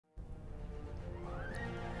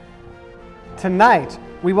Tonight,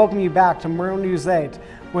 we welcome you back to Murrow News 8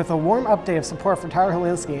 with a warm update of support for Tyler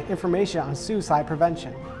Helinski and information on suicide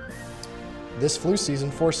prevention. This flu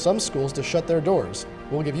season forced some schools to shut their doors.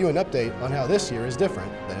 We'll give you an update on how this year is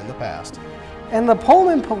different than in the past. And the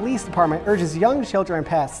Pullman Police Department urges young children and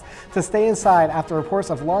pets to stay inside after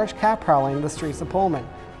reports of large cat prowling the streets of Pullman.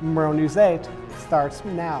 Murrow News 8 starts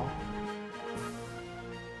now.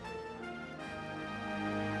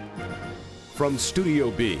 From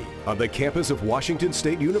Studio B on the campus of Washington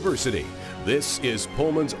State University, this is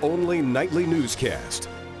Pullman's only nightly newscast.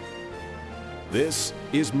 This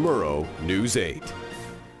is Murrow News 8.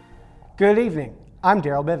 Good evening. I'm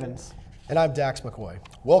Daryl Bivens. And I'm Dax McCoy.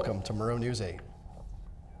 Welcome to Murrow News 8.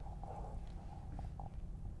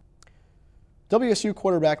 WSU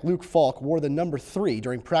quarterback Luke Falk wore the number 3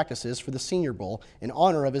 during practices for the Senior Bowl in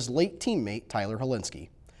honor of his late teammate Tyler Helinski.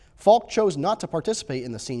 Falk chose not to participate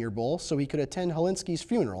in the Senior Bowl so he could attend Helinski's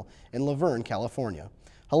funeral in Laverne, California.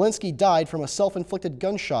 Helinski died from a self-inflicted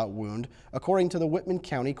gunshot wound, according to the Whitman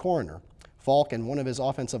County coroner. Falk and one of his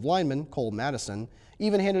offensive linemen, Cole Madison,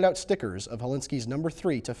 even handed out stickers of Helinski's number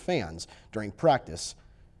 3 to fans during practice.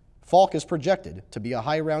 Falk is projected to be a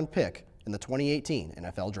high-round pick in the 2018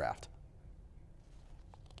 NFL Draft.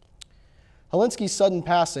 Helinski's sudden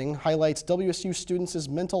passing highlights WSU students'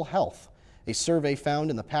 mental health. A survey found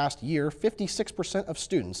in the past year, 56% of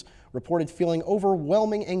students reported feeling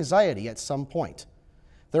overwhelming anxiety at some point.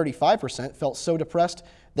 35% felt so depressed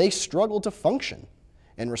they struggled to function.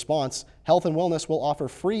 In response, Health and Wellness will offer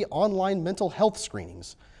free online mental health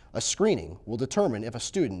screenings. A screening will determine if a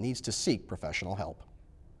student needs to seek professional help.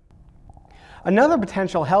 Another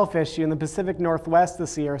potential health issue in the Pacific Northwest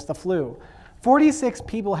this year is the flu. 46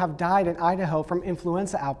 people have died in Idaho from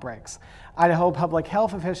influenza outbreaks. Idaho public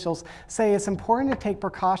health officials say it's important to take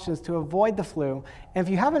precautions to avoid the flu, and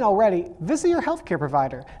if you haven't already, visit your healthcare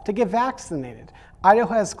provider to get vaccinated.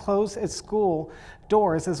 Idaho has closed its school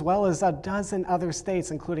doors as well as a dozen other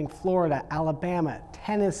states, including Florida, Alabama,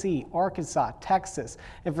 Tennessee, Arkansas, Texas,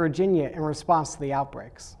 and Virginia in response to the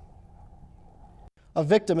outbreaks. A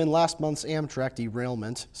victim in last month's Amtrak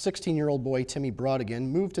derailment, 16-year-old boy Timmy Brodigan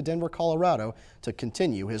moved to Denver, Colorado to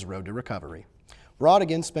continue his road to recovery.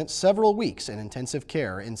 Brodigan spent several weeks in intensive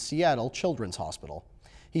care in Seattle Children's Hospital.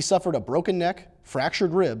 He suffered a broken neck,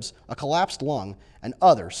 fractured ribs, a collapsed lung, and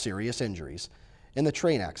other serious injuries in the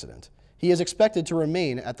train accident. He is expected to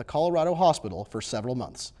remain at the Colorado hospital for several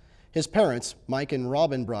months. His parents, Mike and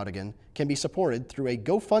Robin Brodigan, can be supported through a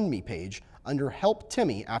GoFundMe page under Help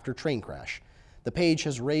Timmy After Train Crash. The page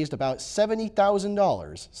has raised about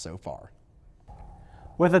 $70,000 so far.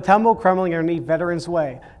 With a tumble crumbling underneath Veterans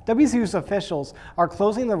Way, WSU's officials are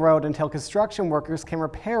closing the road until construction workers can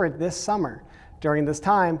repair it this summer. During this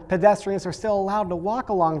time, pedestrians are still allowed to walk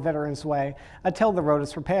along Veterans Way until the road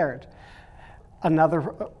is repaired.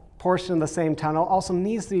 Another portion of the same tunnel also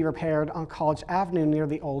needs to be repaired on College Avenue near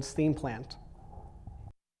the old steam plant.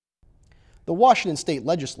 The Washington State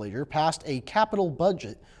Legislature passed a capital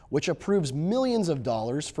budget which approves millions of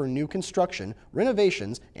dollars for new construction,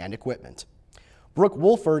 renovations, and equipment. Brooke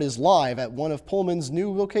Wolford is live at one of Pullman's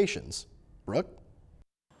new locations. Brooke?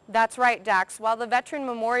 That's right, Dax. While the Veteran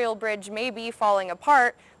Memorial Bridge may be falling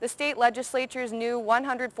apart, the state legislature's new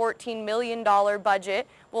 $114 million budget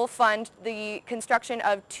will fund the construction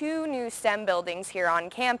of 2 new STEM buildings here on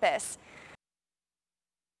campus.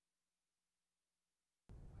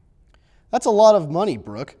 That's a lot of money,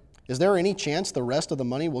 Brooke. Is there any chance the rest of the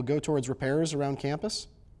money will go towards repairs around campus?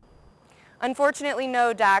 Unfortunately,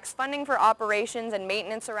 no, Dax. Funding for operations and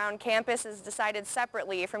maintenance around campus is decided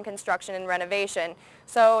separately from construction and renovation.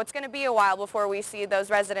 So it's going to be a while before we see those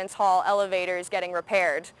residence hall elevators getting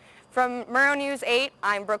repaired. From Murrow News 8,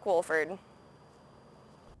 I'm Brooke Wolford.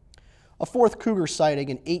 A 4th cougar sighting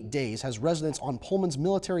in 8 days has residents on Pullman's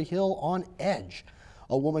Military Hill on edge.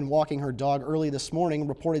 A woman walking her dog early this morning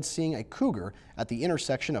reported seeing a cougar at the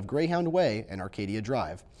intersection of Greyhound Way and Arcadia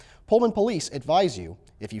Drive. Pullman police advise you,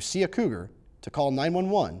 if you see a cougar, to call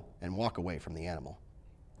 911 and walk away from the animal.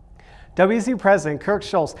 WSU President Kirk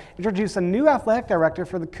Schultz introduced a new athletic director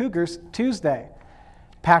for the Cougars Tuesday.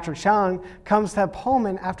 Patrick Chung comes to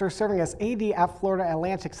Pullman after serving as AD at Florida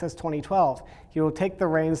Atlantic since 2012. He will take the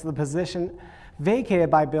reins of the position vacated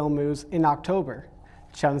by Bill Moos in October.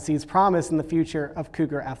 Chung sees promise in the future of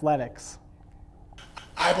Cougar athletics.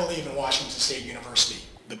 I believe in Washington State University,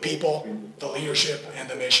 the people, the leadership, and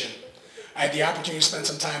the mission. I had the opportunity to spend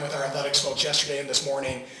some time with our athletics folks yesterday and this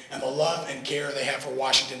morning, and the love and care they have for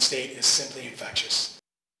Washington State is simply infectious.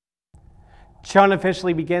 Chung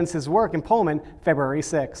officially begins his work in Pullman February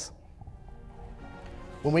 6.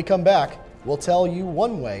 When we come back, We'll tell you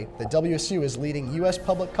one way that WSU is leading U.S.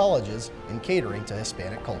 public colleges in catering to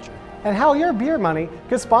Hispanic culture. And how your beer money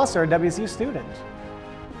could sponsor a WSU student.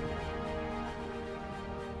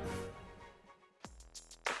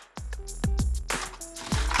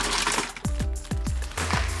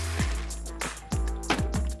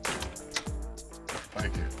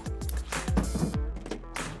 Thank you.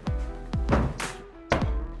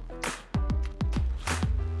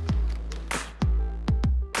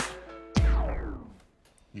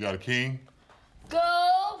 You got a king?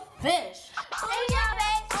 Go fish! In your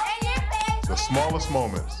face! In your face! The smallest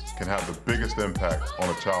moments can have the biggest impact on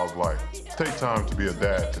a child's life. Take time to be a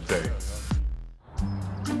dad today.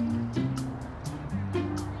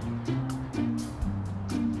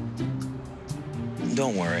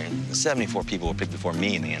 Don't worry, 74 people were picked before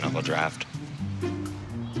me in the NFL draft.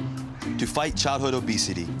 To fight childhood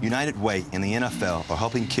obesity, United Way and the NFL are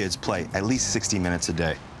helping kids play at least 60 minutes a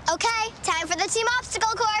day. Okay, time for the team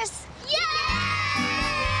obstacle course!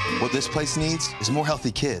 Yay! What this place needs is more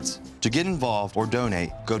healthy kids. To get involved or donate,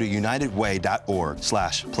 go to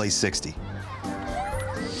unitedway.org/play60.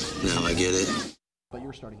 Now I get it. But you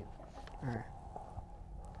were starting it. All right.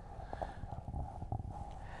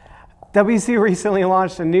 WSU recently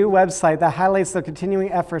launched a new website that highlights their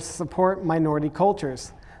continuing efforts to support minority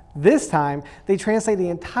cultures. This time, they translate the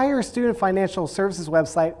entire Student Financial Services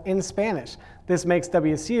website in Spanish. This makes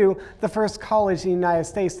WSU the first college in the United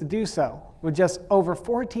States to do so, with just over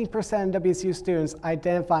 14% of WSU students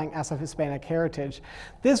identifying as of Hispanic heritage.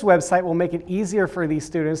 This website will make it easier for these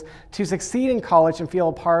students to succeed in college and feel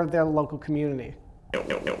a part of their local community.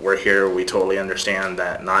 We're here, we totally understand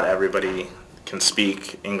that not everybody can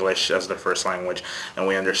speak English as their first language, and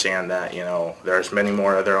we understand that, there's many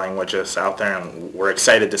more other languages out there, and we're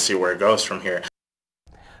excited to see where it goes from here.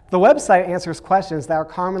 The website answers questions that are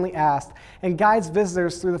commonly asked and guides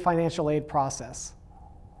visitors through the financial aid process.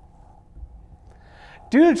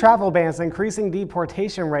 Due to travel bans and increasing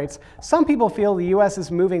deportation rates, some people feel the U.S.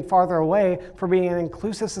 is moving farther away from being an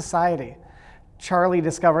inclusive society. Charlie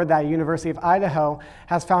discovered that University of Idaho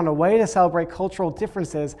has found a way to celebrate cultural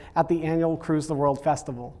differences at the annual Cruise the World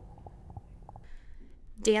Festival.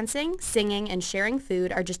 Dancing, singing, and sharing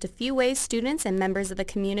food are just a few ways students and members of the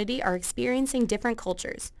community are experiencing different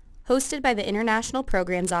cultures. Hosted by the International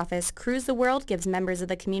Programs Office, Cruise the World gives members of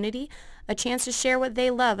the community a chance to share what they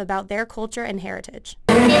love about their culture and heritage.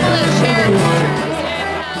 People that share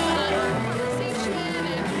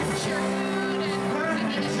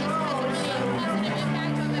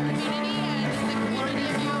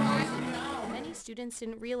Many students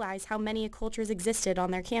didn't realize how many cultures existed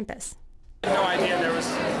on their campus. No idea there was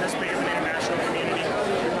this big of an international community.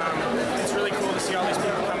 It's really cool to see all these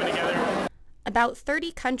people coming together. About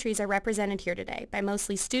 30 countries are represented here today by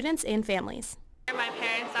mostly students and families. My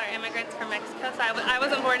parents are immigrants from Mexico, so I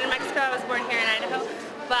wasn't born in Mexico, I was born here in Idaho,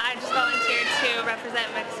 but I just volunteered to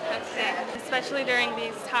represent Mexico today, especially during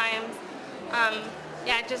these times.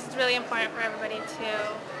 It's just really important for everybody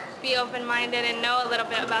to be open-minded and know a little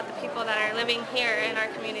bit about the people that are living here in our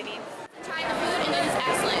communities. Trying the food and it is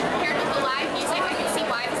excellent. Paired with the live music, I can see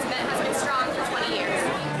why this event has been strong for 20 years.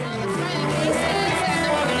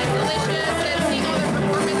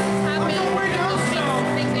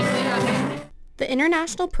 The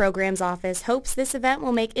International Programs Office hopes this event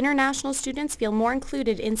will make international students feel more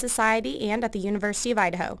included in society and at the University of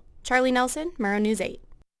Idaho. Charlie Nelson, Murrow News 8.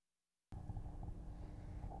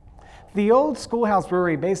 The Old Schoolhouse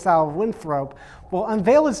Brewery, based out of Winthrop, will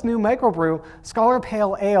unveil its new microbrew, Scholar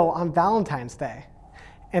Pale Ale, on Valentine's Day.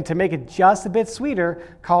 And to make it just a bit sweeter,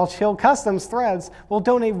 College Hill Customs Threads will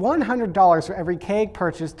donate $100 for every keg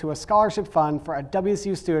purchased to a scholarship fund for a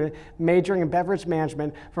WSU student majoring in beverage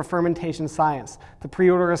management for fermentation science. To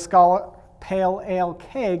pre-order a Scholar Pale Ale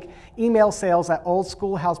keg, email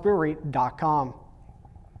sales@oldschoolhousebrewery.com.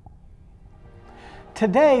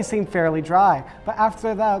 Today seemed fairly dry, but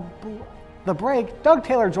after the break, Doug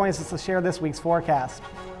Taylor joins us to share this week's forecast.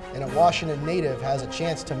 And a Washington native has a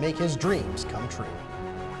chance to make his dreams come true.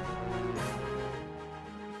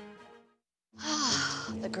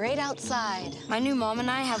 The great outside. My new mom and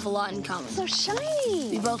I have a lot in common. So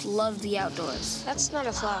shiny. We both love the outdoors. That's not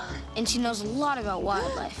a flower. And she knows a lot about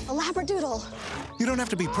wildlife. A labradoodle. You don't have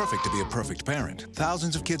to be perfect to be a perfect parent.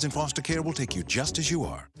 Thousands of kids in foster care will take you just as you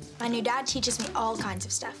are. My new dad teaches me all kinds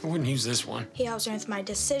of stuff. I wouldn't use this one. He helps me with my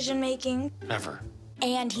decision making. Never.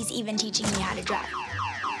 And he's even teaching me how to drive.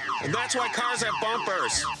 And that's why cars have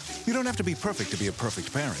bumpers. You don't have to be perfect to be a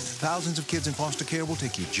perfect parent. Thousands of kids in foster care will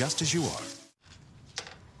take you just as you are.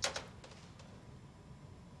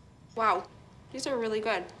 Wow, these are really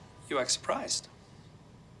good. You act surprised.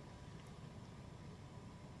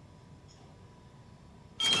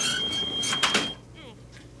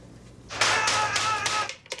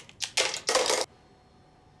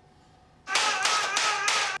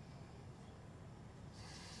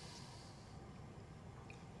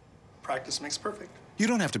 practice makes perfect. You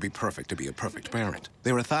don't have to be perfect to be a perfect parent.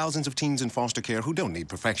 There are thousands of teens in foster care who don't need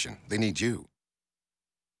perfection. They need you.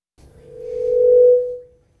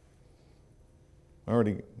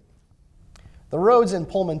 The roads in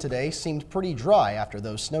Pullman today seemed pretty dry after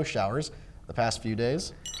those snow showers the past few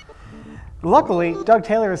days. Luckily, Doug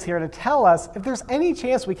Taylor is here to tell us if there's any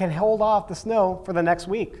chance we can hold off the snow for the next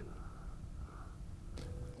week.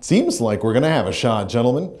 Seems like we're going to have a shot,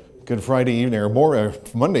 gentlemen. Good Friday evening, or more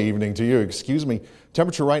Monday evening to you, excuse me.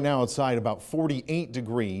 Temperature right now outside about 48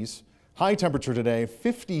 degrees. High temperature today,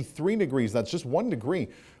 53 degrees. That's just 1 degree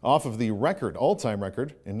off of the record, all-time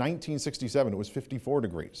record. In 1967, it was 54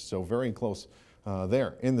 degrees. So very close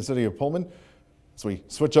there in the city of Pullman. So we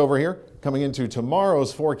switch over here, coming into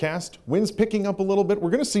tomorrow's forecast. Winds picking up a little bit.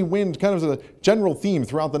 We're going to see wind kind of as a general theme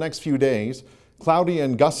throughout the next few days. Cloudy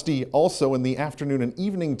and gusty also in the afternoon and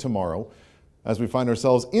evening tomorrow, as we find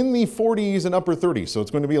ourselves in the 40s and upper 30s. So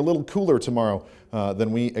it's going to be a little cooler tomorrow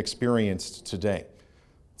than we experienced today.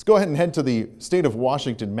 Let's go ahead and head to the state of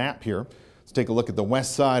Washington map here. Let's take a look at the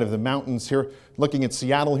west side of the mountains here. Looking at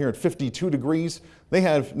Seattle here at 52 degrees. They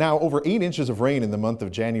have now over 8 inches of rain in the month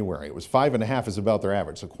of January. It was 5.5 is about their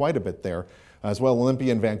average, so quite a bit there. As well,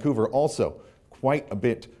 Olympia and Vancouver also quite a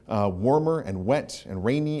bit warmer and wet and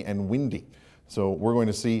rainy and windy. So we're going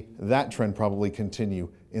to see that trend probably continue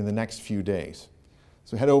in the next few days.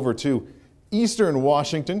 So head over to eastern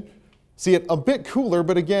Washington. See it a bit cooler,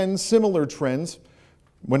 but again, similar trends.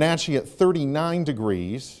 Wenatchee at 39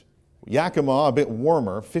 degrees. Yakima a bit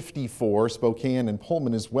warmer, 54. Spokane and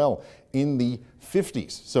Pullman as well in the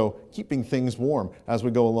 50s. So keeping things warm as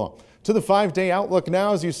we go along. To the 5-day outlook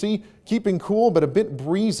now, as you see, keeping cool but a bit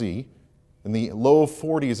breezy in the low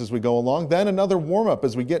 40s as we go along. Then another warm up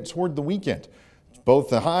as we get toward the weekend. Both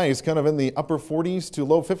the highs kind of in the upper 40s to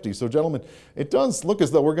low 50s. So gentlemen, it does look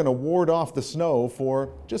as though we're going to ward off the snow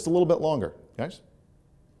for just a little bit longer. Guys?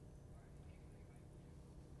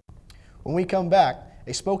 When we come back,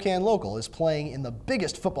 a Spokane local is playing in the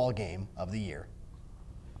biggest football game of the year.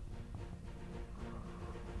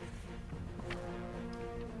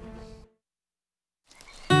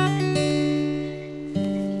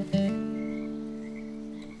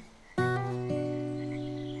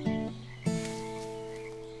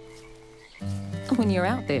 When you're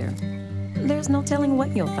out there, there's no telling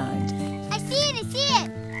what you'll find. I see it! I see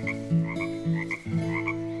it!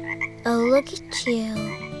 Oh, look at you.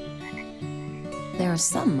 There are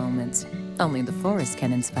some moments only the forest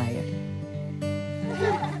can inspire.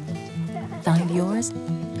 Find yours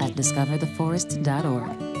at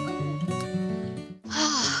discovertheforest.org.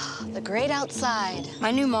 The great outside.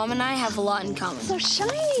 My new mom and I have a lot in common. So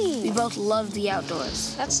shiny. We both love the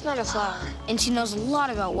outdoors. That's not a flower. And she knows a lot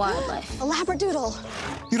about wildlife. A labradoodle.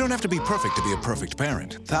 You don't have to be perfect to be a perfect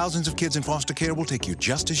parent. Thousands of kids in foster care will take you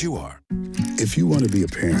just as you are. If you want to be a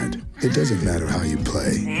parent, it doesn't matter how you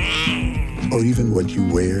play or even what you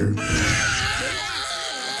wear.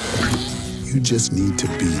 You just need to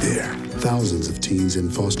be there. Thousands of teens in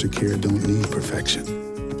foster care don't need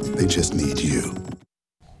perfection. They just need you.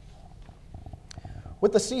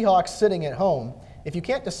 With the Seahawks sitting at home, if you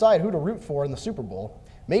can't decide who to root for in the Super Bowl,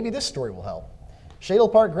 maybe this story will help.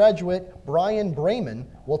 Shadle Park graduate Brian Brayman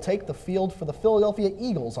will take the field for the Philadelphia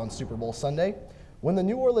Eagles on Super Bowl Sunday. When the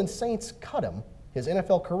New Orleans Saints cut him, his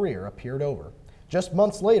NFL career appeared over. Just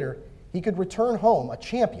months later, he could return home a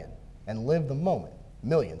champion and live the moment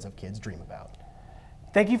millions of kids dream about.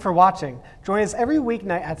 Thank you for watching. Join us every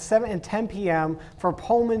weeknight at 7 and 10 p.m. for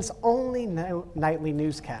Pullman's only nightly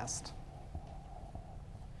newscast.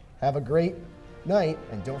 Have a great night,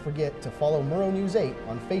 and don't forget to follow Murrow News 8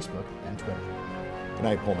 on Facebook and Twitter. Good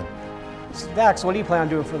night, Pullman. Dax, what do you plan on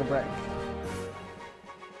doing for the break?